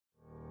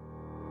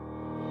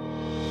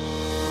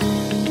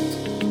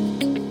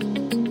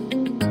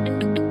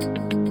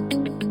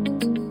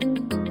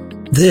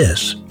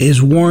This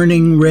is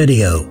Warning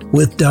Radio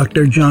with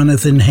Dr.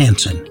 Jonathan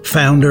Hansen,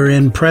 founder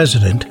and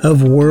president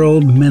of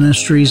World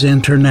Ministries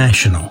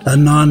International, a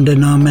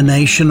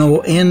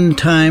non-denominational end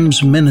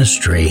times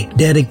ministry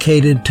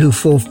dedicated to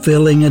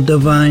fulfilling a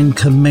divine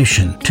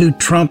commission to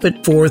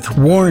trumpet forth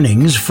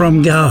warnings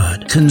from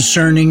God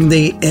concerning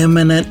the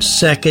imminent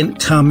second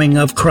coming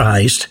of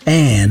Christ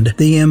and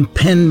the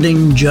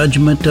impending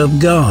judgment of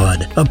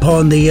God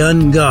upon the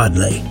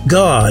ungodly.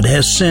 God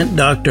has sent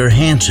Dr.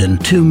 Hansen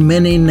to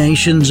many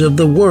nations of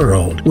the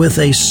world with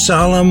a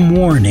solemn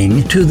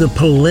warning to the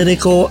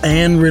political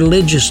and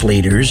religious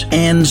leaders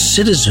and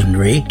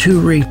citizenry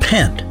to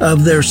repent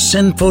of their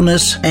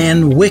sinfulness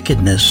and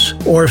wickedness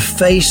or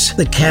face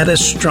the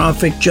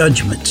catastrophic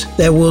judgments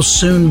that will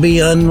soon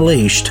be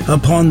unleashed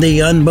upon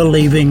the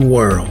unbelieving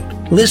world.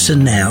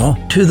 Listen now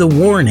to the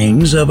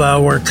warnings of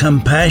our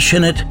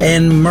compassionate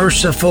and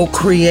merciful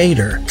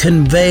Creator,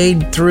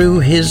 conveyed through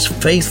His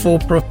faithful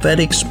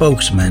prophetic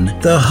spokesman,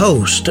 the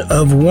host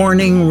of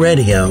Warning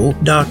Radio,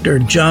 Dr.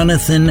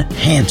 Jonathan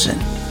Hansen.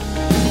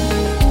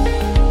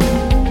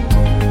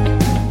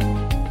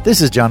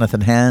 This is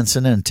Jonathan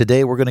Hansen, and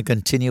today we're going to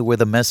continue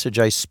with a message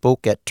I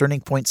spoke at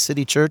Turning Point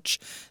City Church,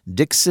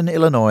 Dixon,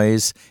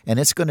 Illinois, and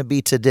it's going to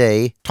be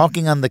today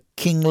talking on the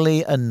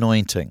kingly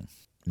anointing.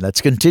 Let's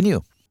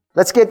continue.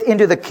 Let's get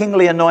into the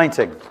kingly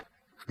anointing.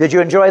 Did you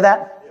enjoy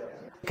that?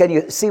 Can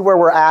you see where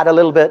we're at a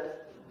little bit?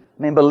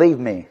 I mean, believe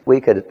me,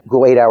 we could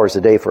go 8 hours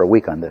a day for a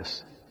week on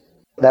this.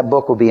 That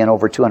book will be in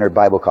over 200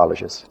 Bible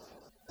colleges,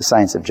 The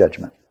Science of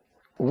Judgment.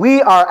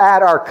 We are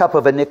at our cup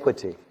of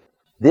iniquity.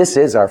 This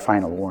is our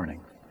final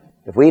warning.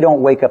 If we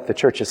don't wake up the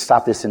church to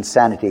stop this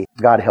insanity,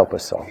 God help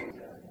us all,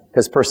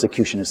 because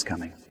persecution is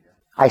coming.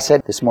 I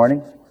said this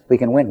morning, we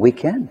can win. We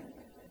can,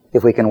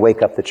 if we can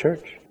wake up the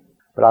church.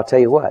 But I'll tell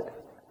you what.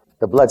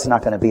 The blood's not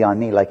going to be on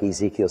me, like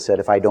Ezekiel said,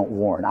 if I don't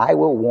warn. I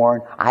will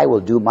warn, I will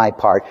do my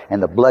part,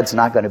 and the blood's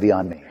not going to be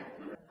on me.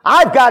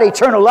 I've got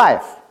eternal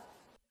life.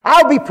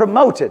 I'll be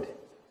promoted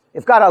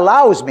if God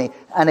allows me.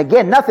 And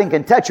again, nothing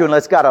can touch you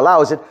unless God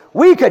allows it.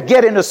 We could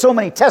get into so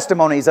many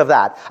testimonies of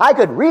that. I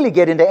could really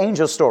get into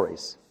angel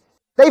stories.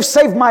 They've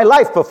saved my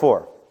life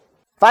before.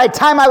 If I had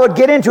time, I would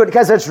get into it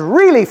because it's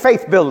really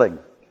faith-building.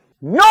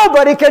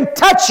 Nobody can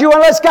touch you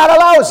unless God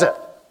allows it.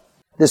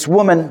 This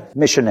woman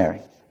missionary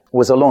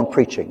was alone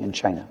preaching in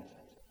China.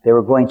 They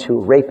were going to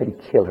rape and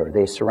kill her.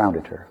 They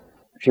surrounded her.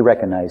 She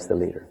recognized the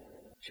leader.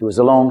 She was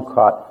alone,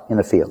 caught in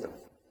the field.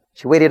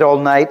 She waited all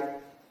night.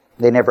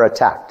 They never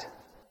attacked.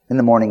 In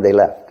the morning, they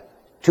left.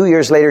 2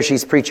 years later,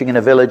 she's preaching in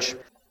a village.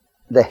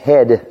 The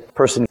head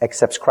person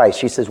accepts Christ.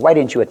 She says, "Why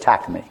didn't you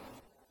attack me?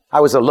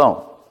 I was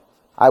alone.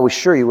 I was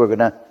sure you were going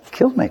to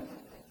kill me."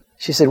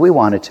 She said, "We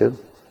wanted to.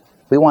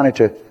 We wanted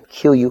to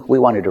kill you. We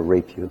wanted to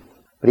rape you."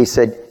 But he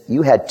said,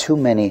 "You had too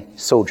many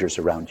soldiers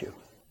around you."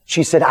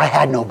 She said, "I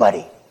had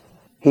nobody."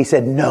 He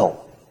said,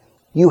 "No,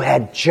 you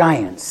had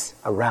giants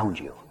around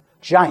you.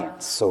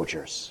 Giants,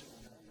 soldiers,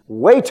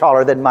 way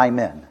taller than my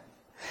men.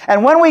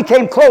 And when we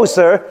came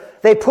closer,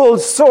 they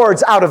pulled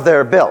swords out of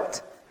their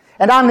belt.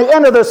 And on the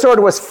end of the sword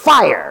was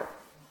fire.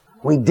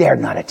 We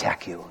dared not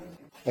attack you."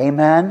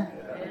 Amen?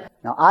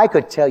 Now, I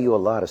could tell you a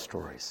lot of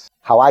stories.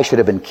 How I should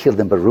have been killed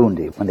in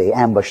Burundi when they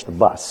ambushed the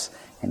bus,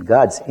 and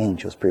God's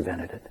angels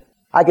prevented it.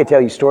 I could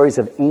tell you stories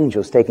of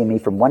angels taking me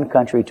from one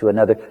country to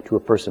another to a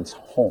person's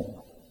home.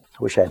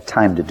 I wish I had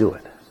time to do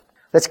it.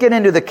 Let's get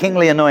into the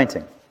kingly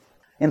anointing.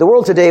 In the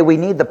world today, we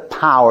need the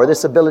power,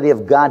 this ability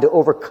of God to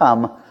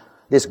overcome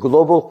this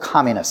global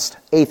communist,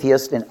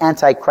 atheist, and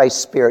antichrist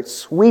spirit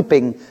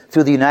sweeping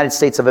through the United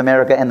States of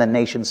America and the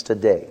nations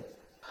today.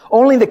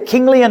 Only the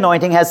kingly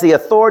anointing has the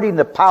authority and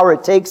the power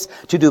it takes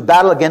to do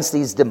battle against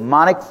these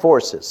demonic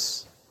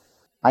forces.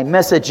 My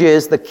message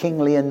is the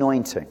kingly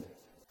anointing.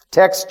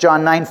 Text,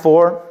 John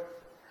 9:4.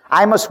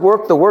 "I must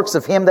work the works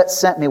of him that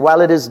sent me while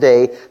it is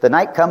day. The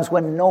night comes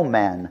when no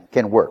man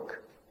can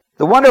work."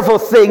 The wonderful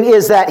thing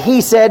is that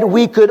he said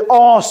we could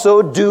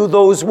also do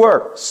those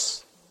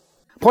works.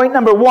 Point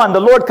number one, the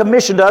Lord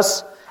commissioned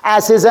us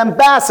as his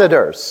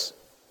ambassadors.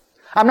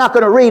 I'm not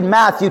going to read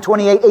Matthew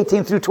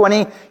 28:18 through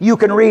 20. You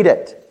can read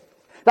it.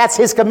 That's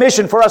his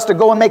commission for us to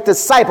go and make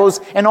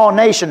disciples in all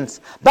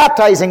nations,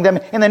 baptizing them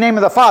in the name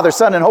of the Father,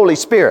 Son, and Holy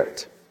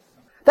Spirit.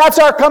 That's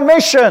our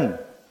commission.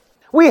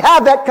 We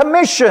have that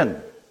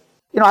commission.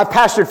 You know, I've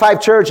pastored 5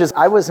 churches.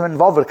 I was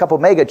involved with a couple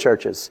of mega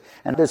churches.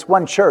 And this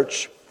one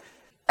church,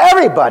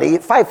 everybody,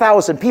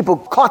 5,000 people,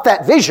 caught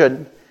that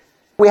vision.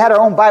 We had our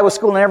own Bible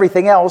school and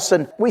everything else.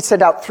 And we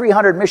sent out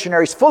 300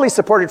 missionaries fully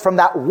supported from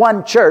that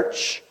one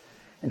church.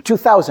 And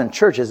 2,000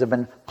 churches have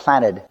been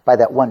planted by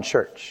that one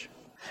church.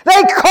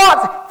 They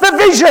caught the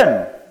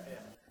vision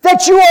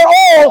that you are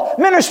all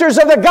ministers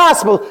of the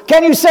gospel.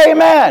 Can you say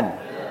amen?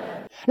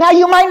 Now,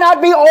 you might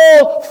not be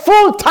all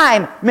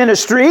full-time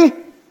ministry,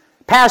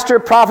 pastor,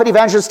 prophet,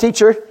 evangelist,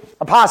 teacher,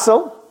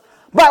 apostle,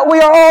 but we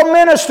are all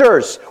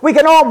ministers. We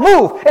can all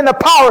move in the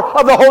power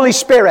of the Holy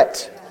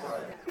Spirit.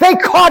 They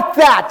caught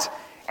that,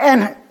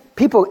 and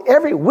people,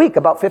 every week,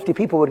 about 50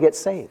 people would get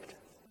saved.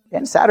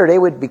 And Saturday,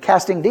 we'd be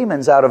casting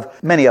demons out of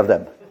many of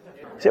them.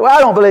 Say, well,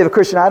 I don't believe a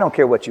Christian. I don't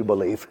care what you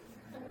believe.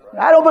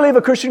 I don't believe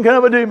a Christian can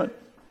have a demon.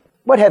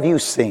 What have you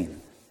seen?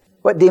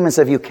 What demons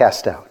have you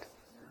cast out?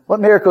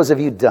 What miracles have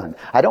you done?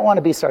 I don't want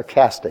to be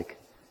sarcastic,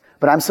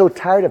 but I'm so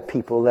tired of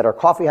people that are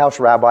coffee house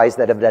rabbis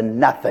that have done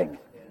nothing.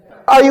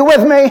 Are you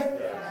with me?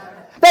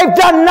 They've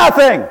done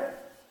nothing.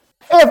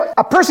 If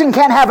a person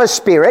can't have a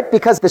spirit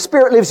because the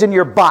spirit lives in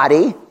your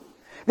body,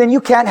 then you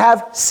can't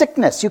have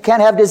sickness. You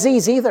can't have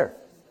disease either.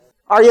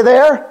 Are you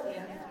there? Yeah.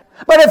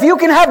 But if you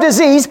can have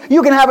disease,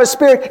 you can have a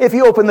spirit if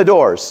you open the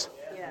doors.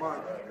 Yeah.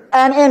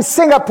 And in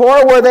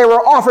Singapore, where they were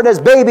offered as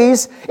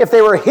babies, if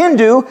they were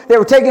Hindu, they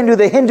were taken to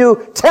the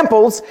Hindu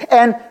temples,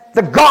 and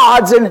the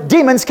gods and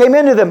demons came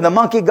into them, the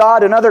monkey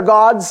god and other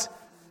gods.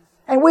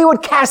 And we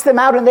would cast them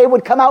out and they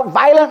would come out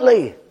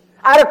violently.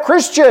 Out of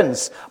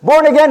Christians,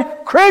 born again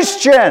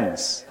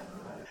Christians.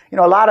 You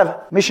know, a lot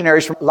of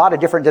missionaries from a lot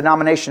of different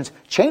denominations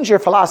changed their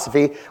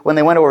philosophy when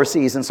they went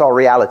overseas and saw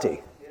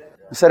reality,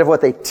 instead of what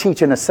they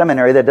teach in a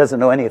seminary that doesn't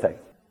know anything.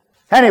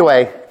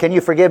 Anyway, can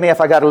you forgive me if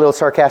I got a little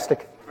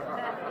sarcastic?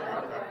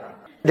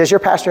 Does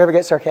your pastor ever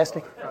get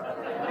sarcastic?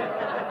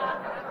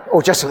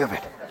 Oh, just a little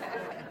bit.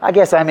 I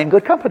guess I'm in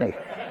good company.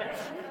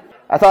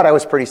 I thought I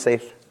was pretty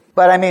safe.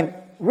 But I mean,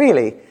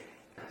 really,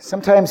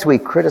 sometimes we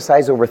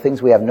criticize over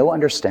things we have no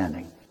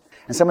understanding.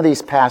 And some of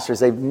these pastors,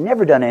 they've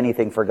never done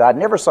anything for God,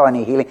 never saw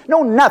any healing,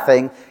 no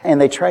nothing, and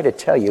they try to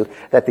tell you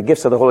that the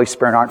gifts of the Holy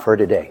Spirit aren't for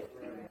today.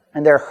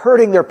 And they're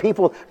hurting their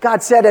people.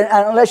 God said,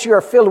 unless you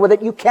are filled with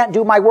it, you can't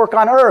do my work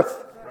on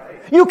earth.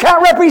 You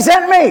can't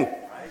represent me.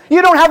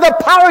 You don't have the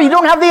power, you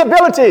don't have the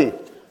ability.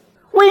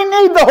 We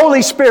need the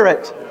Holy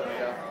Spirit.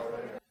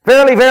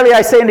 Verily, verily,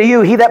 I say unto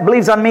you, he that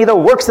believes on me, the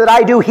works that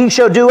I do, he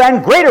shall do,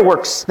 and greater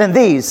works than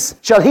these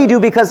shall he do,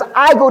 because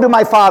I go to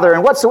my Father,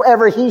 and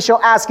whatsoever he shall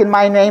ask in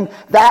my name,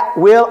 that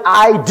will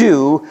I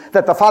do,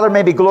 that the Father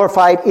may be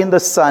glorified in the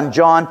Son.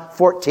 John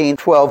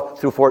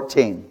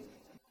 14:12-14.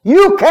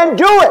 You can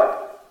do it!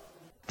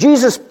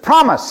 Jesus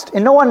promised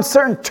in no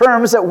uncertain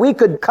terms that we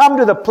could come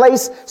to the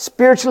place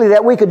spiritually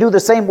that we could do the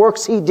same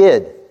works he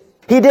did.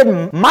 He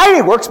did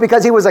mighty works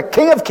because he was a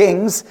King of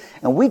kings,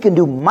 and we can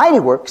do mighty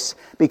works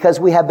because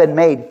we have been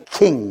made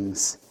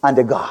kings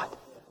unto God.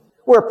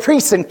 We're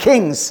priests and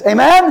kings.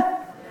 Amen?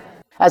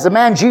 As a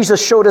man,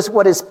 Jesus showed us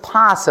what is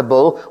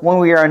possible when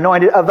we are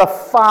anointed of the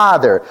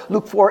Father.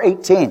 Luke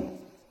 4:18.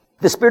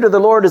 The Spirit of the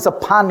Lord is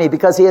upon me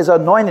because he has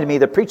anointed me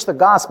to preach the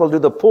gospel to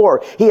the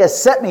poor. He has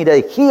sent me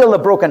to heal the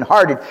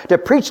brokenhearted, to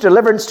preach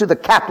deliverance to the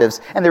captives,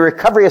 and the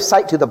recovery of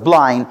sight to the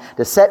blind,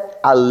 to set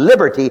at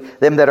liberty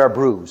them that are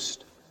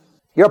bruised.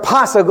 Your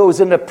apostle goes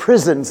into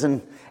prisons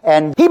and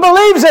he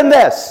believes in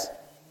this.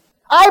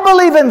 I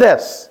believe in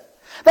this.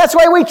 That's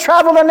why we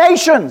travel the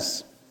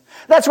nations.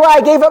 That's why I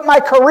gave up my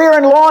career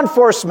in law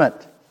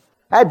enforcement.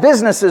 I had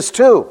businesses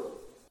too.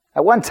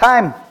 At one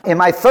time, in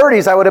my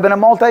 30s, I would have been a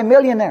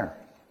multimillionaire.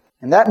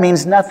 And that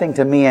means nothing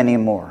to me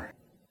anymore.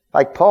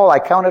 Like Paul, I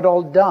count it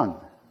all dung.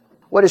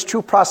 What is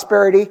true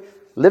prosperity?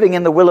 Living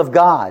in the will of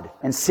God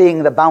and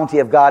seeing the bounty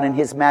of God and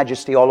his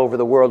majesty all over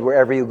the world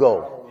wherever you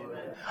go.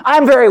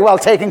 I'm very well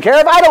taken care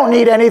of. I don't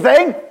need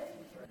anything.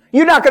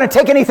 You're not going to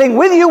take anything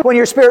with you when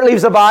your spirit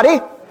leaves the body.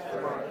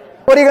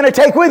 What are you going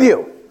to take with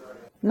you?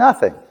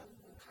 Nothing.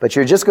 But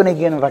you're just going to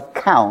give an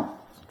account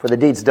for the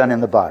deeds done in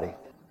the body.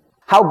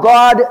 How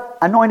God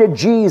anointed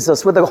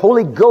Jesus with the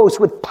Holy Ghost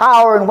with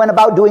power and went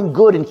about doing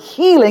good and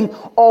healing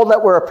all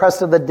that were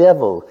oppressed of the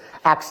devil.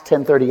 Acts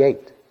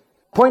 10:38.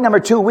 Point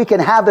number 2, we can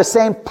have the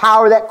same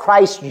power that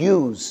Christ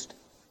used.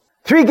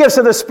 3 gifts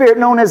of the Spirit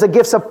known as the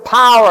gifts of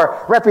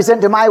power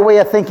represent, to my way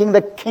of thinking,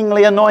 the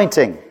kingly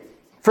anointing.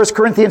 1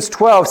 Corinthians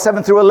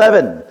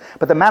 12:7-11.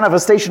 But the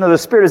manifestation of the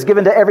Spirit is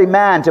given to every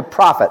man to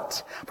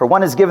profit. For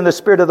one is given the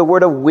Spirit of the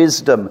word of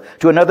wisdom,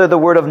 to another the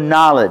word of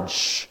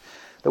knowledge.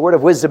 The word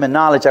of wisdom and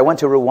knowledge. I went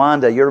to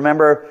Rwanda. You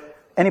remember,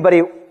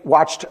 anybody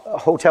watched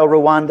Hotel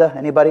Rwanda?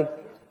 Anybody?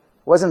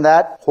 Wasn't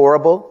that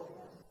horrible?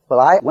 Well,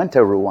 I went to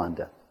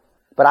Rwanda.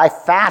 But I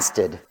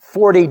fasted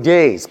 40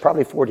 days,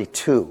 probably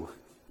 42.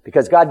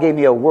 Because God gave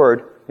me a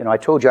word. You know, I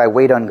told you I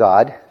wait on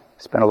God,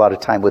 spend a lot of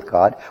time with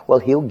God. Well,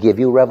 he'll give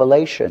you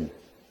revelation.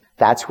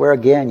 That's where,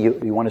 again,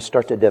 you want to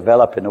start to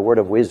develop in the word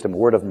of wisdom,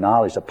 word of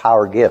knowledge, the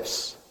power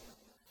gifts.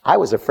 I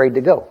was afraid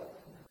to go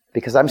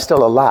because I'm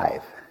still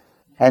alive.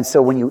 And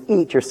so when you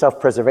eat your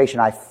self-preservation,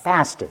 I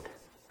fasted.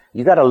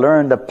 You got to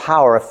learn the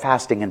power of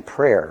fasting and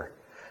prayer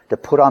to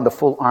put on the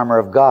full armor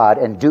of God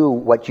and do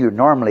what you're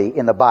normally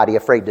in the body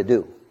afraid to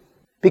do.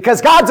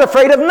 Because God's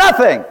afraid of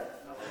nothing.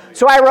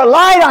 So I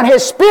relied on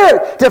his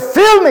Spirit to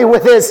fill me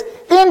with his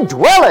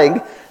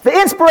indwelling, the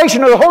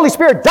inspiration of the Holy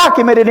Spirit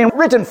documented in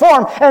written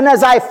form. And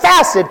as I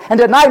fasted and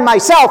denied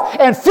myself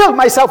and filled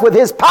myself with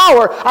his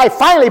power, I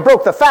finally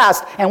broke the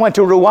fast and went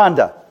to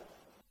Rwanda.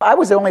 I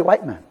was the only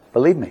white man,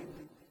 believe me.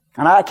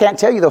 And I can't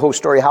tell you the whole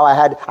story how I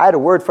had a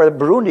word for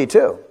Burundi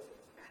too.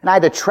 And I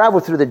had to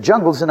travel through the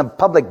jungles in a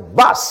public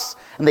bus.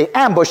 And they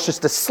ambushed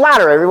just to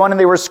slaughter everyone, and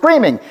they were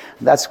screaming.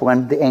 That's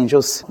when the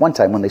angels, one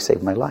time when they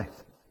saved my life.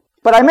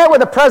 But I met with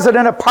the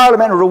president of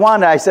parliament in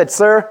Rwanda. I said,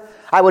 sir,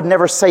 I would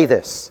never say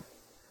this.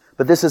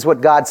 But this is what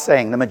God's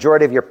saying. The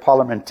majority of your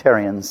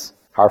parliamentarians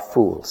are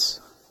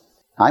fools.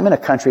 I'm in a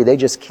country, they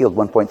just killed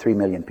 1.3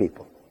 million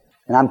people.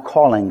 And I'm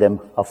calling them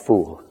a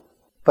fool.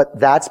 But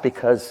that's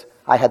because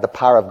I had the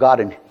power of God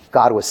and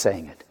God was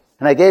saying it.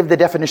 And I gave the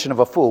definition of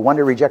a fool. One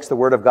who rejects the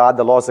word of God,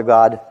 the laws of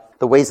God,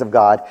 the ways of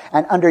God.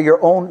 And under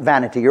your own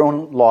vanity, your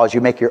own laws,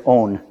 you make your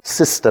own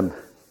system.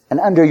 And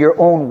under your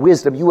own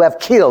wisdom, you have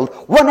killed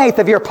 1/8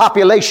 of your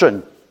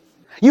population.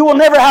 You will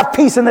never have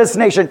peace in this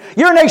nation.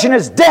 Your nation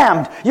is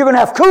damned. You're going to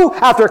have coup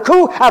after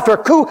coup after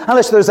coup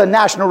unless there's a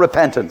national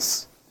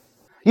repentance.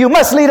 You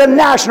must lead a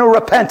national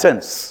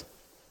repentance.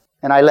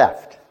 And I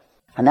left.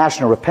 A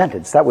national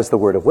repentance, that was the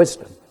word of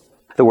wisdom.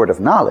 The word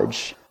of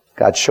knowledge,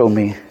 God showed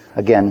me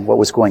again what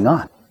was going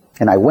on.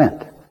 And I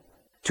went.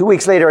 2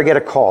 weeks later, I get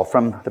a call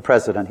from the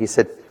president. He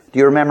said, "Do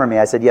you remember me?"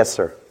 I said, "Yes,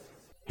 sir."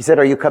 He said,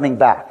 "Are you coming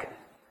back?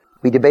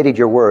 We debated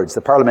your words.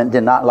 The parliament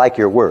did not like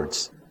your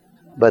words,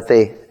 but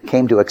they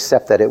came to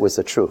accept that it was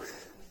the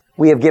truth.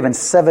 We have given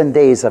 7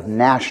 days of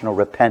national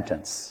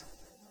repentance."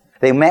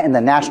 They met in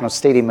the national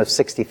stadium of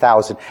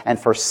 60,000, and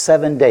for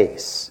 7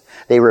 days,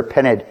 they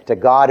repented to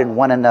God and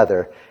one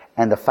another,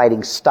 and the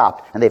fighting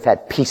stopped, and they've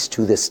had peace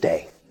to this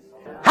day.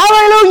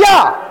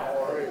 Hallelujah!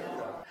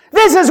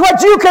 This is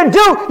what you can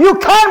do. You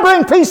can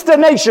bring peace to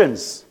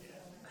nations.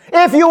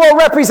 If you will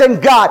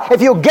represent God,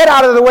 if you'll get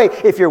out of the way,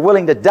 if you're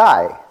willing to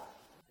die,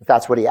 if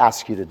that's what He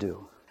asks you to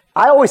do.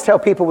 I always tell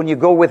people when you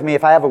go with me,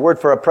 if I have a word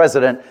for a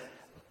president,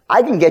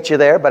 I can get you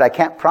there, but I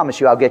can't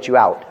promise you I'll get you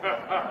out.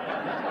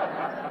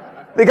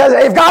 Because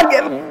if God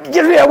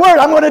gives me a word,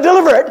 I'm going to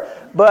deliver it.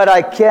 But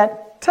I can't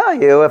tell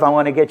you if I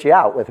want to get you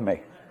out with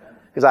me.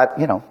 Because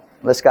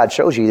unless God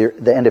shows you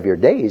the end of your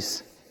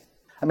days.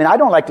 I mean, I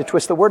don't like to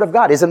twist the word of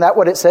God. Isn't that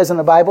what it says in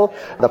the Bible?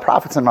 The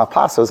prophets and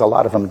apostles, a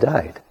lot of them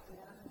died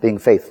being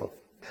faithful.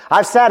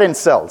 I've sat in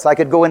cells. I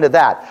could go into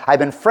that. I've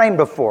been framed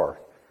before.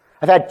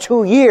 I've had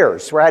 2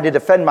 years where I had to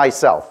defend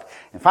myself.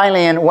 And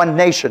finally, in one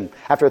nation,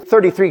 after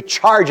 33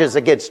 charges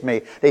against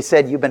me, they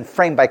said, "You've been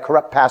framed by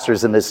corrupt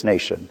pastors in this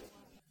nation."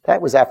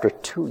 That was after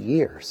 2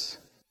 years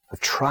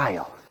of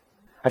trial.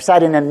 I've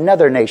sat in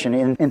another nation,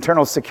 in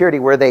internal security,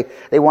 where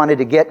they wanted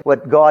to get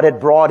what God had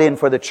brought in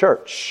for the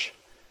church.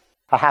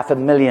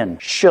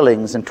 500,000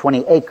 shillings and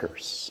 20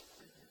 acres.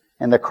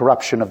 And the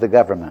corruption of the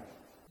government.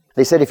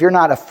 They said, "If you're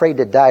not afraid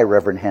to die,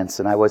 Reverend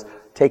Henson." I was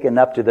taken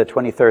up to the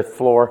 23rd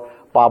floor,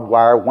 barbed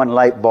wire, one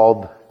light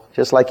bulb,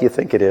 just like you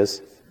think it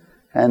is.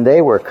 And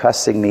they were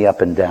cussing me up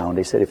and down.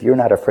 They said, "If you're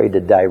not afraid to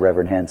die,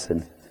 Reverend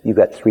Henson, you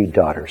got 3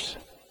 daughters.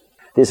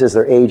 This is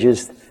their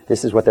ages.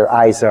 This is what their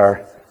eyes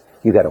are.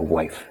 You got a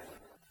wife."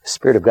 The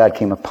Spirit of God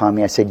came upon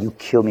me. I said, "You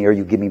kill me or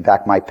you give me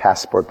back my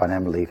passport, but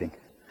I'm leaving."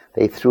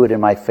 They threw it in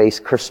my face,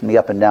 cursed me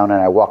up and down,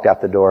 and I walked out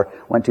the door,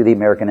 went to the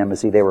American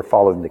embassy. They were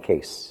following the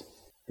case.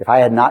 If I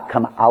had not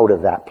come out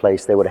of that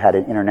place, they would have had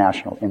an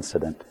international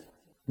incident.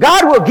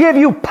 God will give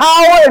you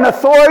power and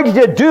authority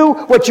to do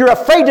what you're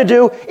afraid to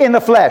do in the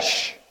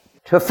flesh.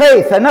 To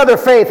faith, another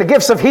faith, the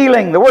gifts of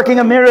healing, the working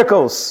of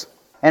miracles,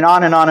 and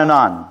on and on and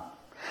on.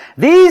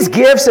 These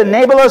gifts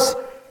enable us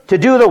to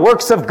do the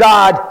works of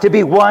God, to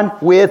be one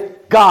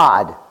with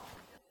God.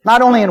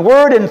 Not only in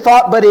word and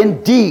thought, but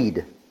in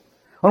deed.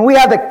 When we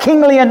have the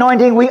kingly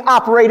anointing, we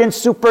operate in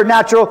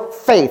supernatural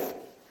faith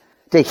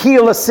to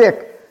heal the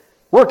sick,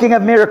 working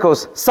of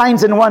miracles,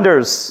 signs and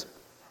wonders.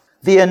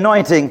 The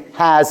anointing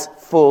has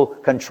full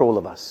control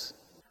of us.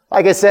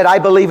 Like I said, I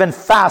believe in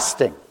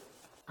fasting.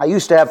 I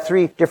used to have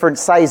 3 different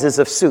sizes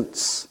of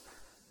suits.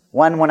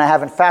 One when I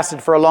haven't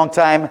fasted for a long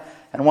time,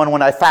 and one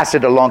when I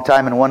fasted a long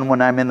time, and one when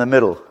I'm in the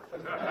middle.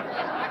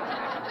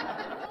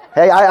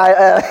 Hey,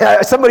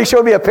 somebody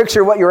showed me a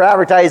picture of what you were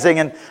advertising,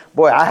 and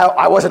boy,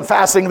 I wasn't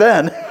fasting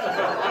then.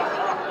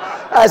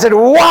 I said,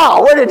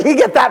 "Wow, where did he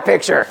get that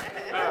picture?"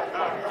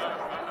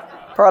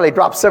 Probably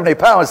dropped 70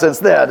 pounds since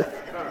then.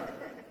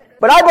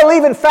 But I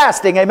believe in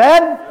fasting,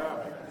 amen?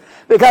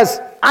 Because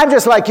I'm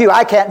just like you.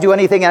 I can't do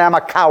anything, and I'm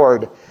a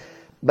coward.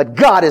 But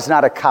God is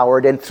not a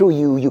coward, and through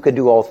you, you can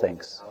do all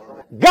things.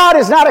 God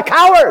is not a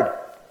coward.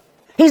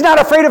 He's not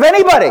afraid of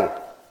anybody.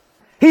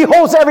 He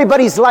holds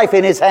everybody's life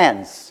in His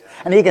hands.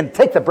 And He can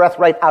take the breath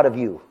right out of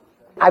you.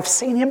 I've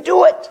seen Him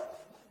do it.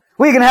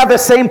 We can have the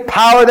same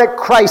power that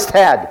Christ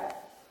had.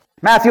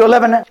 Matthew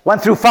 11, 1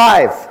 through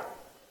 5.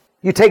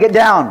 You take it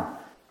down.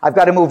 I've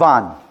got to move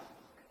on.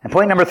 And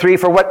point number 3,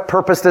 for what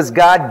purpose does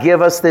God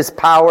give us this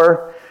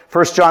power?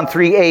 1 John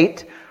 3,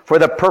 8. For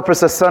the purpose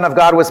the Son of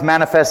God was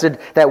manifested,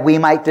 that we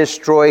might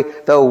destroy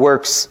the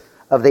works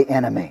of the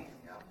enemy.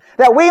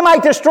 That we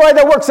might destroy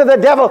the works of the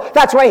devil.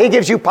 That's why He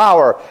gives you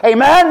power.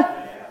 Amen?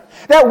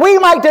 That we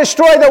might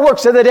destroy the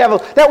works of the devil.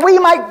 That we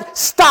might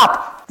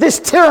stop this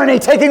tyranny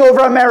taking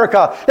over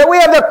America. That we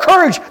have the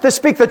courage to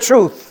speak the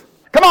truth.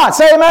 Come on,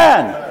 say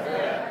amen.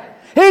 Amen.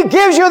 He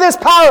gives you this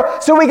power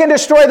so we can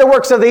destroy the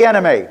works of the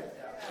enemy.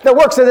 The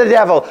works of the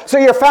devil. So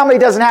your family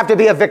doesn't have to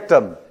be a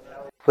victim.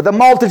 With the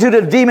multitude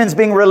of demons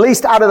being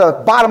released out of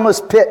the bottomless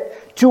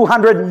pit,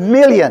 200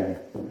 million.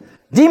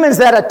 Demons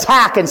that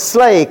attack and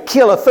slay,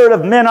 kill 1/3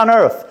 of men on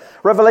earth.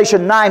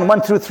 Revelation 9,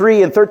 1 through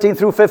 3 and 13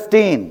 through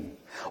 15.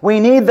 We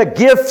need the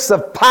gifts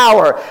of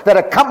power that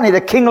accompany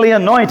the kingly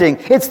anointing.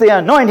 It's the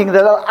anointing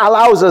that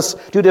allows us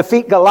to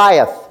defeat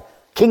Goliath,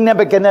 King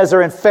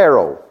Nebuchadnezzar, and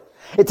Pharaoh.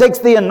 It takes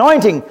the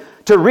anointing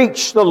to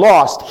reach the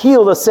lost,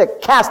 heal the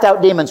sick, cast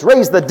out demons,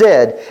 raise the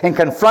dead, and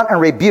confront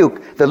and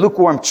rebuke the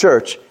lukewarm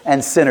church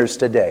and sinners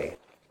today.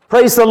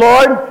 Praise the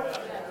Lord.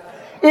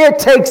 It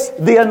takes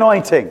the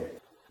anointing.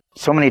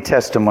 So many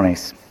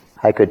testimonies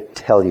I could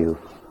tell you.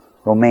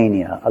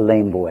 Romania, a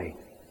lame boy.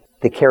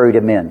 They carried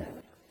him in.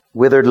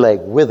 Withered leg,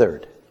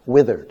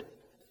 withered,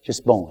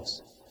 just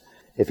bones.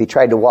 If he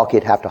tried to walk,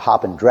 he'd have to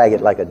hop and drag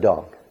it like a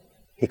dog.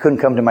 He couldn't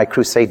come to my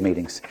crusade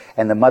meetings.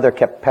 And the mother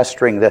kept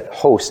pestering the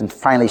host, and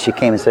finally she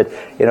came and said,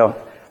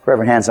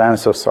 Reverend Hansen, I'm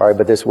so sorry,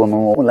 but this woman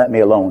won't let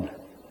me alone.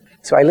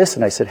 So I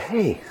listened. I said,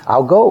 hey,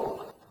 I'll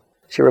go.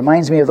 She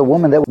reminds me of the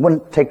woman that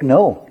wouldn't take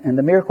no, and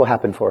the miracle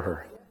happened for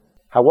her.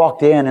 I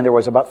walked in, and there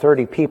was about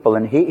 30 people,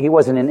 and he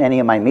wasn't in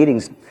any of my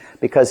meetings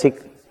because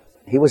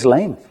he was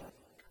lame.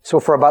 So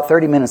for about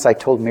 30 minutes, I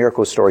told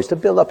miracle stories to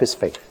build up his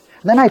faith.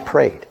 And then I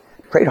prayed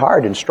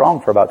hard and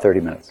strong for about 30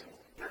 minutes.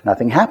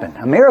 Nothing happened.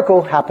 A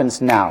miracle happens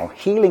now.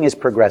 Healing is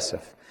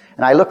progressive.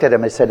 And I looked at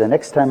him and said, the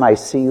next time I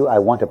see you, I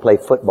want to play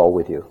football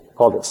with you.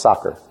 Called it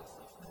soccer.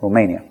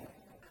 Romania.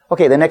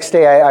 Okay, the next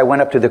day I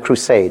went up to the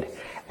crusade.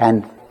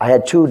 And I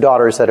had two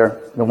daughters the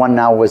one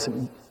now was,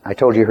 I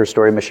told you her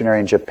story,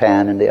 missionary in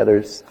Japan, and the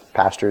other's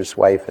pastor's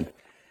wife. And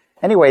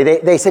anyway,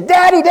 they said,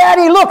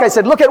 Daddy, look. I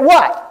said, look at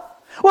what?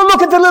 Well,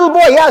 look at the little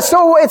boy. Yeah,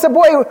 so it's a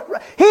boy.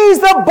 He's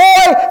the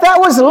boy that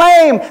was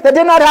lame, that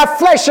did not have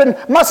flesh and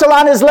muscle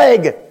on his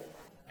leg.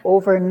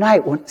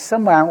 Overnight,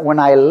 when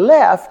I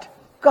left,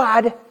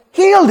 God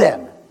healed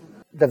him.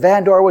 The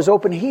van door was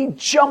open. He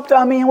jumped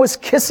on me and was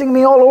kissing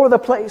me all over the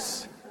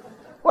place.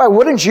 Why,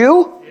 wouldn't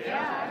you?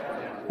 Yeah.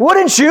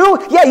 Wouldn't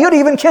you? Yeah, you'd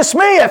even kiss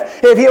me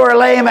if you were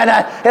lame and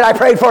I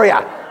prayed for you.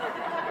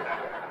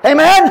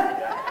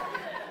 Amen?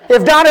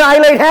 If Don and I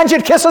laid hands,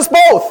 you'd kiss us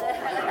both.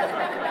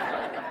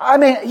 I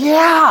mean,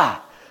 yeah.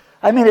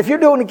 I mean, if you're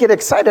doing to get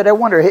excited, I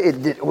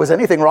wonder, was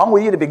anything wrong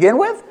with you to begin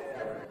with?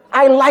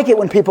 I like it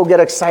when people get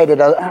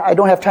excited. I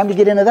don't have time to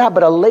get into that,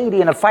 but a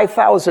lady in a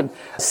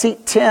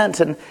 5,000-seat tent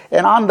and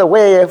on the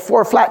way,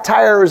 4 flat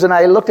tires, and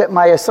I looked at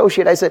my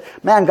associate. I said,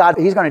 man, God,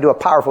 he's going to do a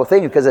powerful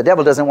thing because the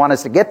devil doesn't want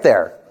us to get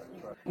there.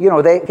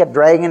 They kept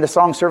dragging into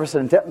song service,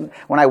 and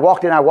when I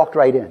walked in, I walked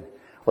right in.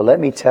 Well, let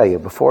me tell you,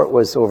 before it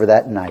was over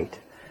that night,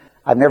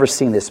 I've never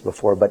seen this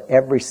before, but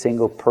every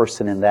single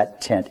person in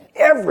that tent,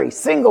 every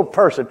single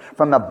person,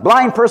 from the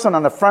blind person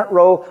on the front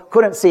row,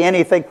 couldn't see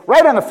anything,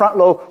 right on the front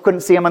row,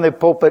 couldn't see him on the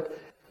pulpit.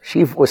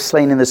 She was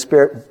slain in the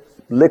spirit,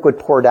 liquid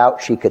poured out,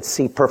 she could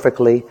see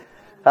perfectly.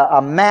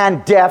 A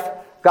man deaf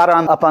got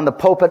up on the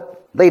pulpit,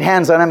 laid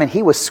hands on him, and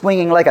he was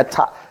swinging like a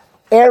top.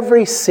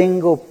 Every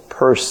single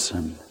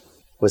person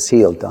was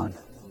healed, Don.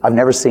 I've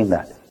never seen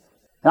that.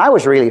 And I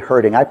was really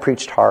hurting. I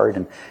preached hard,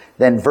 and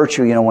then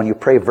virtue, when you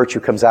pray,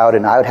 virtue comes out,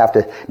 and I would have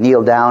to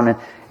kneel down,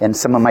 and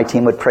some of my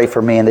team would pray for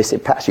me, and they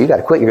said, Pastor, you got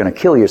to quit. You're going to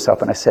kill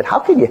yourself. And I said, how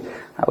can you?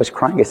 I was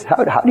crying. I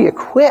said, how do you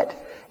quit?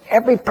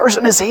 Every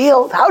person is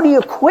healed. How do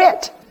you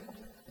quit?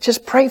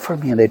 Just pray for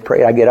me. And they'd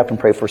pray. I'd get up and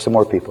pray for some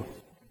more people.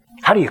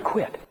 How do you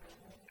quit?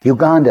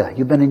 Uganda.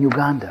 You've been in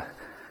Uganda.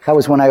 That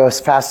was when I was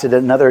fasted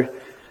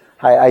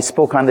I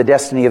spoke on the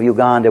destiny of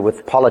Uganda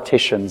with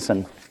politicians,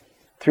 and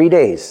 3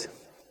 days.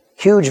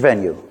 Huge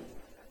venue.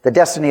 The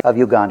destiny of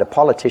Uganda,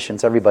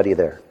 politicians, everybody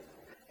there.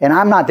 And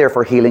I'm not there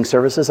for healing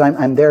services.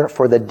 I'm there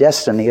for the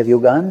destiny of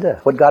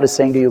Uganda, what God is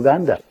saying to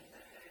Uganda.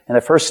 And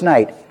the first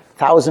night,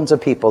 thousands of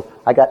people,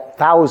 I got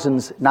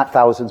thousands, not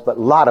thousands, but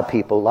a lot of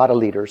people, a lot of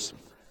leaders,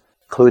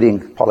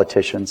 including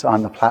politicians,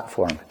 on the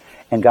platform.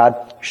 And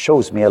God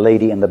shows me a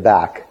lady in the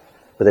back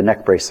with a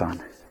neck brace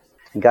on.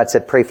 And God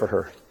said, pray for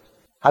her.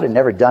 I'd have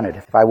never done it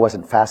if I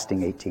wasn't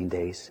fasting 18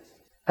 days.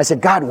 I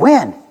said, God,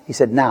 when? He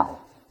said, now.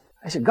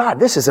 I said, God,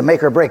 this is a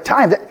make or break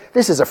time.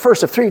 This is the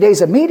first of 3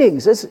 days of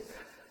meetings.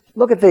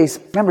 Look at these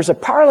members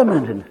of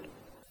parliament. And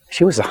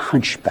she was a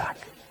hunchback.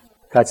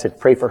 God said,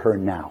 pray for her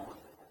now.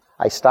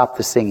 I stopped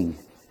the singing.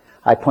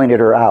 I pointed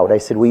her out. I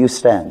said, will you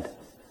stand?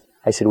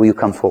 I said, will you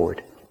come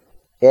forward?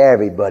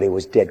 Everybody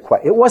was dead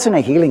quiet. It wasn't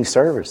a healing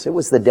service. It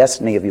was the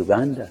destiny of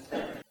Uganda.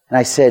 And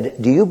I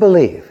said, do you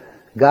believe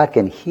God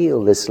can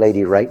heal this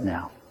lady right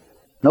now?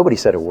 Nobody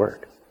said a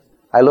word.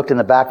 I looked in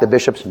the back, the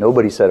bishops,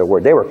 nobody said a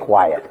word. They were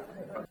quiet.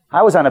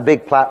 I was on a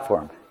big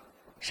platform.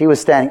 She was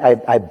standing.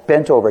 I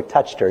bent over,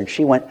 touched her, and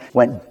she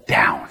went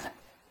down.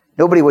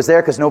 Nobody was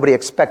there because nobody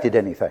expected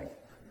anything.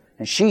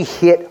 And she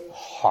hit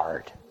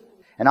hard.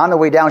 And on the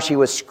way down, she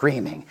was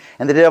screaming.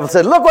 And the devil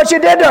said, look what you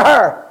did to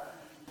her.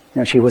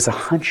 She was a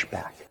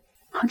hunchback.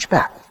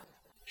 Hunchback.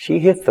 She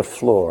hit the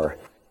floor.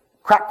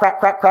 Crack, crack,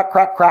 crack, crack,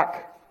 crack,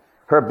 crack.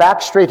 Her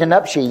back straightened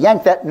up. She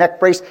yanked that neck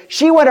brace.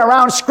 She went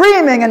around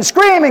screaming,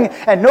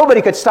 and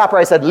nobody could stop her.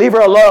 I said, leave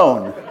her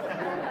alone.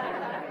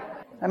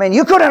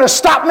 You couldn't have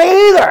stopped me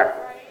either.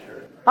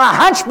 A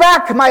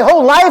hunchback my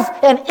whole life,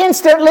 and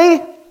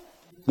instantly,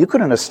 you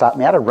couldn't have stopped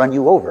me. I'd have run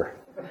you over.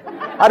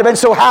 I'd have been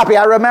so happy.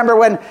 I remember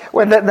when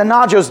the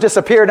nodules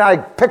disappeared and I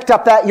picked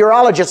up that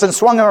urologist and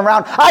swung him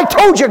around. I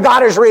told you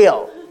God is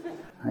real.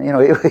 You know,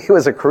 he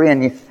was a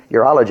Korean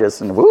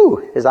urologist, and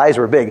woo, his eyes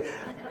were big.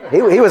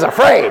 He was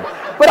afraid.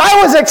 But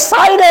I was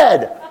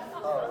excited.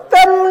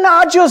 The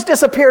nodules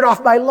disappeared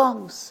off my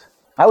lungs.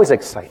 I was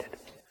excited.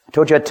 I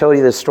told you I'd tell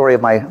you the story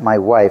of my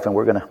wife, and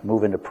we're going to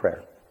move into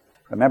prayer.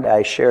 Remember,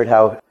 I shared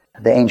how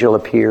the angel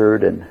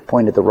appeared and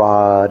pointed the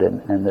rod,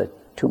 and the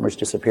tumors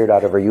disappeared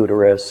out of her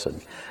uterus, and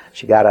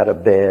she got out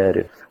of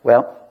bed.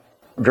 Well,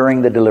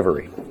 during the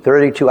delivery,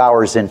 32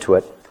 hours into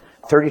it,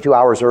 32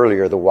 hours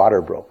earlier, the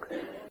water broke.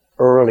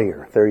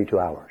 Earlier, 32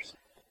 hours.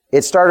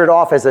 It started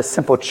off as a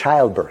simple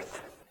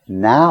childbirth.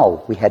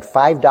 Now, we had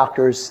 5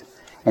 doctors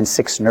and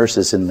 6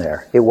 nurses in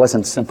there. It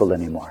wasn't simple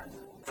anymore.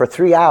 For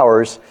 3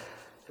 hours,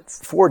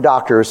 4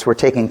 doctors were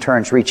taking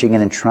turns reaching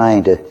in and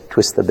trying to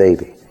twist the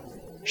baby.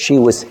 She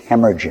was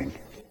hemorrhaging.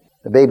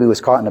 The baby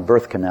was caught in the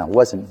birth canal,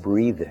 wasn't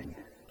breathing.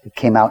 It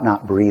came out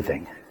not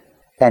breathing.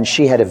 And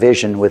she had a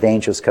vision with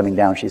angels coming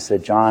down. She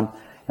said, "John,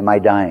 am I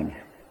dying?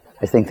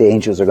 I think the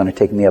angels are going to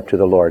take me up to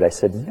the Lord." I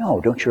said, "No,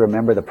 don't you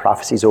remember the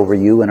prophecies over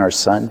you and our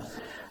son?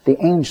 The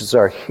angels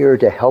are here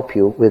to help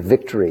you with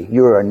victory.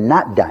 You are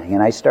not dying."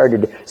 And I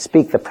started to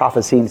speak the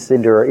prophecies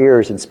into her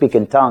ears and speak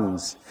in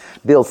tongues.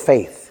 Build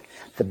faith.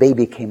 The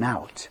baby came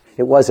out.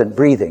 It wasn't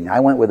breathing. I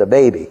went with the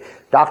baby.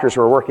 Doctors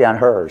were working on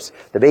hers.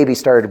 The baby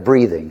started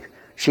breathing.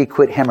 She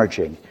quit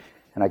hemorrhaging.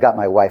 And I got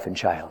my wife and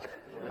child.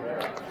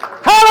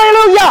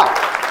 Hallelujah!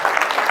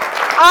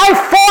 I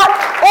fought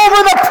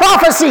over the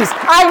prophecies.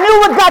 I knew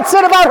what God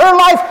said about her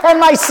life and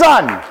my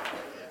son.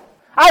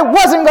 I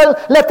wasn't going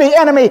to let the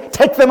enemy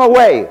take them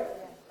away.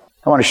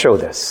 I want to show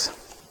this.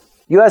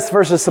 U.S.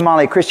 versus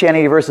Somalia,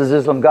 Christianity versus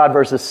Islam, God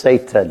versus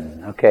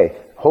Satan. Okay,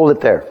 hold it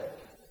there.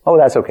 Oh,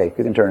 that's okay.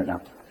 You can turn it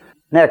now.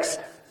 Next.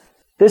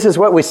 This is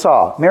what we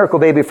saw. Miracle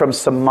baby from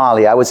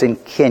Somalia. I was in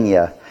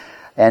Kenya,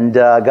 and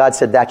God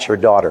said, "That's your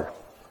daughter."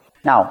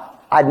 Now,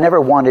 I'd never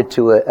wanted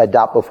to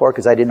adopt before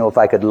because I didn't know if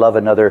I could love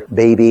another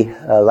baby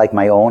like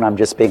my own. I'm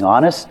just being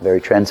honest,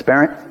 very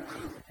transparent.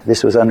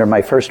 This was under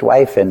my first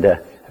wife, and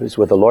it was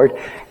with the Lord.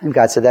 And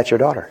God said, "That's your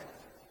daughter."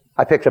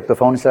 I picked up the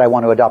phone and said, "I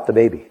want to adopt the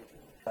baby."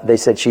 They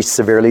said, "She's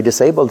severely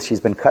disabled. She's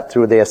been cut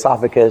through the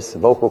esophagus,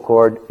 vocal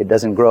cord. It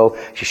doesn't grow.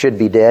 She should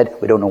be dead.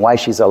 We don't know why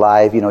she's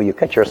alive. You know, you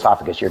cut your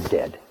esophagus, you're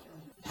dead."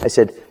 I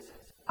said,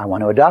 "I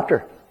want to adopt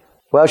her."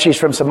 "Well, she's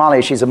from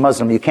Somalia. She's a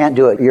Muslim. You can't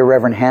do it. You're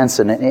Reverend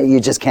Hansen. You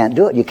just can't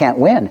do it. You can't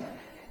win.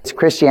 It's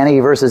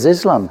Christianity versus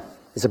Islam.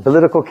 It's a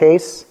political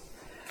case.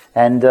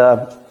 And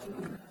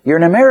you're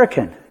an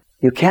American.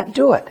 You can't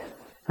do it."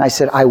 And I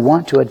said, "I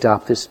want to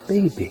adopt this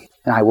baby,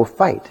 and I will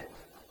fight."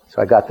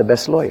 So I got the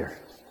best lawyer.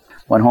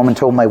 Went home and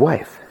told my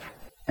wife.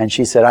 And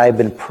she said, "I have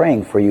been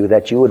praying for you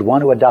that you would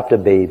want to adopt a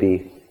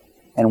baby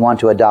and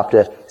want to adopt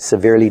a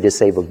severely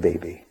disabled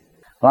baby."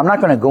 Well, I'm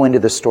not going to go into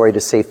the story to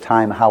save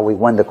time, how we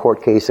won the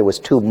court case. It was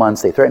 2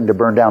 months. They threatened to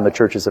burn down the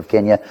churches of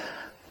Kenya.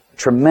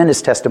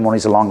 Tremendous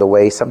testimonies along the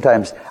way.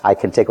 Sometimes I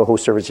can take a whole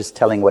service just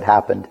telling what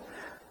happened.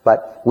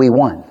 But we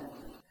won.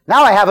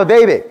 Now I have a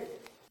baby,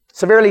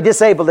 severely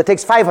disabled. It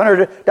takes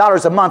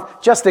 $500 a month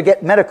just to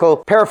get medical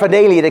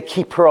paraphernalia to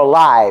keep her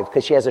alive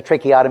because she has a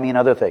tracheotomy and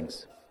other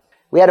things.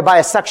 We had to buy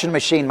a suction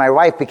machine. My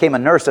wife became a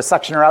nurse to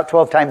suction her out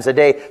 12 times a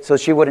day so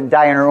she wouldn't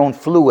die in her own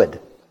fluid.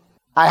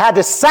 I had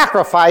to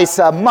sacrifice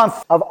a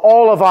month of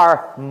all of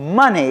our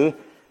money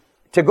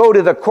to go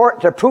to the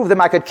court to prove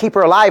them I could keep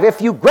her alive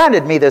if you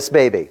granted me this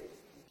baby.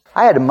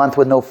 I had a month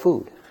with no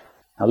food.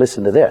 Now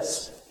listen to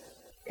this.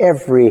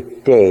 Every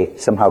day,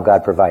 somehow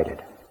God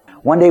provided.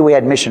 One day we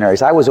had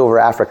missionaries. I was over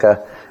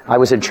Africa. I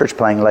was in church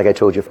planting, like I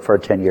told you, for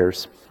 10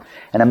 years.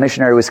 And a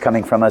missionary was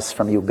coming from us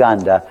from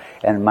Uganda.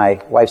 And my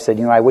wife said,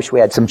 "You know, I wish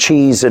we had some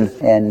cheese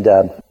and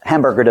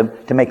hamburger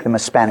to make them a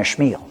Spanish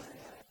meal."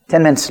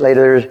 10 minutes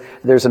later,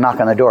 there's a knock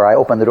on the door. I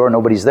open the door,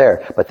 nobody's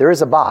there. But there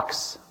is a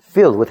box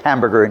filled with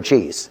hamburger and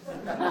cheese.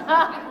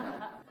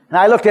 And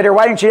I looked at her,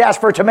 "Why didn't you ask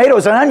for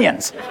tomatoes and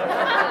onions?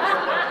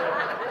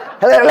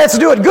 Let's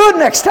do it good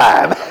next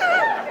time."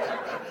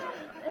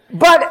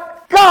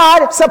 But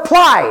God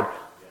supplied.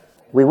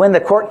 We win the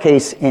court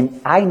case,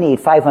 and I need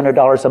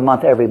 $500 a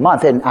month every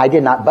month. And I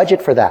did not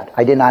budget for that.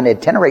 I did not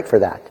itinerate for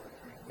that.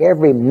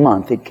 Every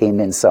month it came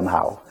in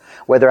somehow.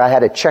 Whether I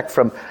had a check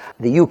from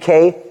the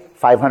UK,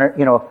 500,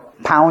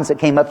 pounds that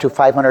came up to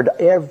 500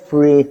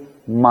 every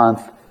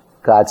month,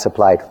 God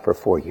supplied for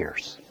 4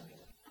 years.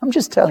 I'm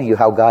just telling you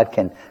how God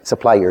can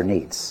supply your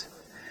needs.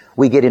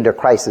 We get into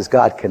crisis,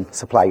 God can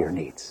supply your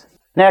needs.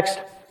 Next.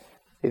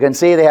 You can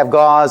see they have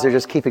gauze. They're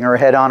just keeping her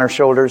head on her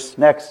shoulders.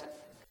 Next.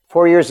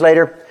 4 years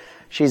later,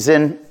 she's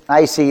in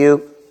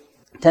ICU,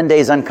 10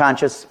 days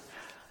unconscious.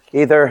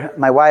 Either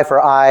my wife or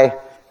I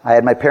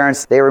had my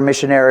parents, they were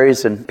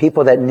missionaries and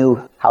people that knew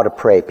how to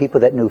pray, people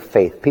that knew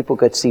faith, people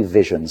could see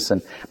visions.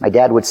 And my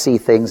dad would see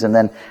things and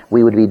then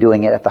we would be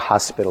doing it at the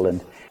hospital.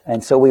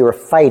 And so we were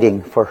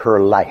fighting for her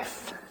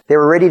life. They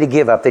were ready to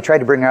give up. They tried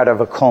to bring her out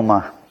of a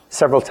coma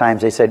several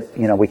times. They said,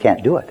 "We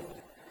can't do it.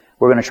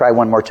 We're going to try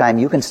one more time.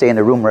 You can stay in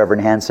the room,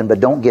 Reverend Hansen, but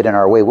don't get in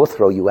our way. We'll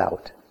throw you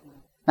out."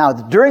 Now,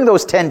 during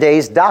those 10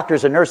 days,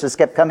 doctors and nurses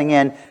kept coming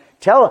in.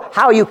 Tell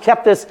how you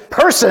kept this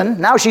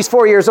person, now she's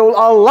 4 years old,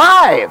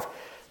 alive.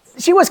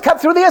 She was cut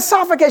through the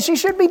esophagus. She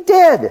should be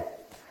dead.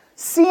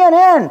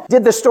 CNN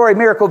did the story,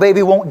 Miracle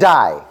Baby Won't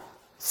Die.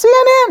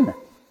 CNN.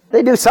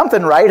 They do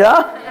something right,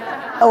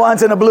 huh?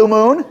 Once in a blue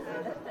moon.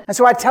 And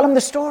so I tell them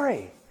the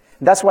story.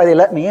 That's why they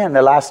let me in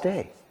the last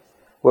day.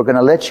 We're going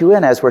to let you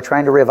in as we're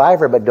trying to revive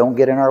her, but don't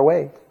get in our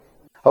way.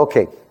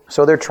 Okay,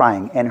 so they're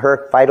trying, and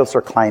her vitals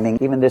are climbing.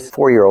 Even this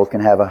 4-year-old can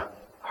have a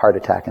heart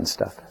attack and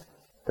stuff.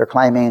 They're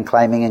climbing and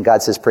climbing, and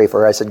God says, pray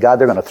for her. I said, God,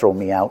 they're going to throw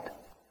me out.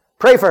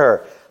 Pray for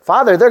her.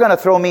 Father, they're going to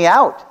throw me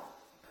out.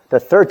 The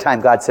third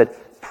time, God said,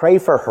 pray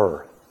for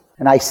her.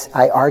 And I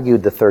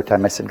argued the third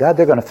time. I said, God,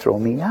 they're going to throw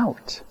me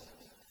out.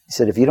 He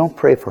said, if you don't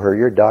pray for her,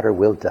 your daughter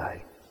will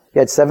die. He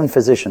had 7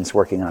 physicians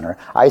working on her.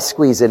 I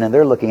squeeze in, and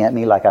they're looking at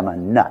me like I'm a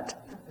nut.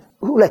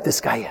 Who let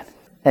this guy in?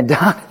 And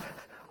Don,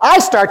 I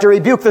start to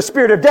rebuke the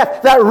spirit of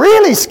death that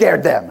really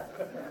scared them.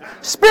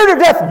 Spirit of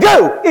death,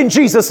 go in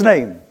Jesus'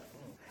 name.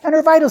 And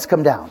her vitals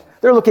come down.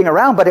 They're looking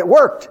around, but it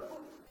worked.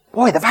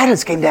 Boy, the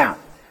vitals came down.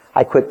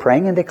 I quit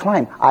praying and they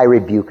climbed. I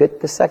rebuke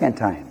it the second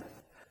time.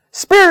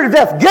 Spirit of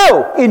death,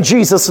 go in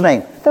Jesus'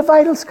 name. The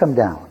vitals come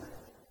down.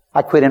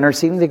 I quit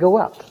interceding, they go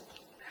up.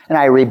 And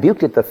I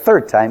rebuked it the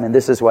third time, and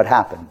this is what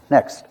happened.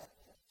 Next.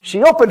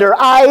 She opened her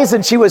eyes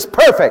and she was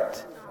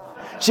perfect.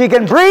 She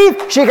can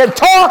breathe, she can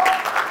talk,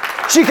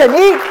 she can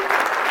eat.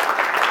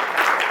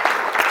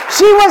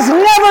 She was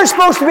never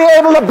supposed to be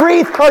able to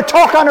breathe or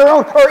talk on her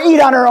own or eat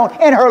on her own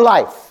in her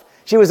life.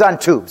 She was on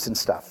tubes and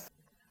stuff.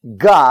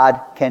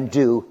 God can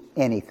do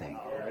anything.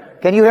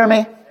 Can you hear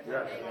me?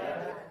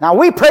 Now,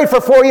 we prayed for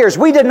 4 years.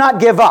 We did not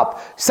give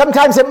up.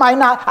 Sometimes it might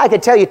not. I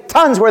could tell you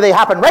tons where they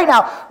happen right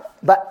now.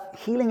 But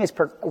healing is...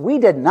 we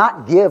did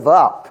not give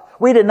up.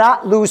 We did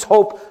not lose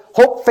hope,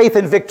 faith,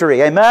 and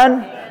victory.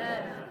 Amen?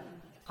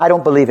 I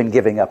don't believe in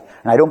giving up.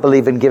 And I don't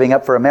believe in giving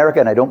up for America,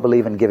 and I don't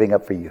believe in giving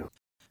up for you.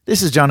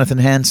 This is Jonathan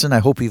Hansen. I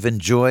hope you've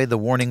enjoyed the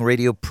Warning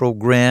Radio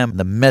program,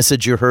 the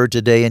message you heard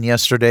today and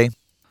yesterday.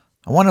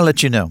 I want to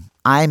let you know,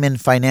 I'm in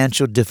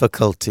financial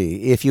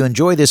difficulty. If you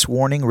enjoy this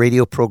Warning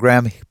Radio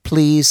program,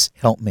 please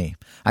help me.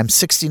 I'm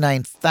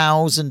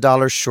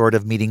 $69,000 short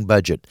of meeting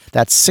budget.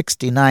 That's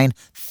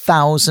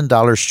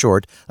 $69,000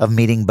 short of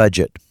meeting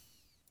budget.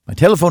 My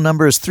telephone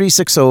number is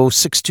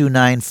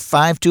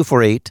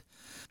 360-629-5248.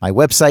 My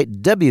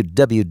website,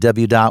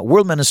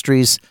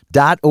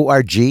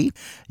 www.worldministries.org.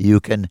 You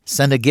can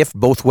send a gift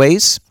both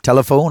ways,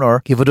 telephone,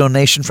 or give a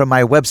donation from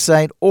my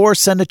website, or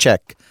send a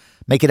check.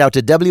 Make it out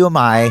to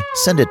WMI.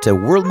 Send it to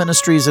World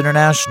Ministries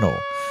International.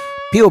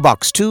 P.O.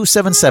 Box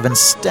 277,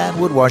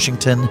 Stanwood,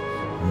 Washington,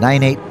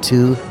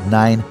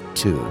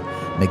 98292.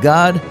 May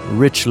God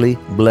richly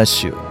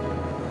bless you.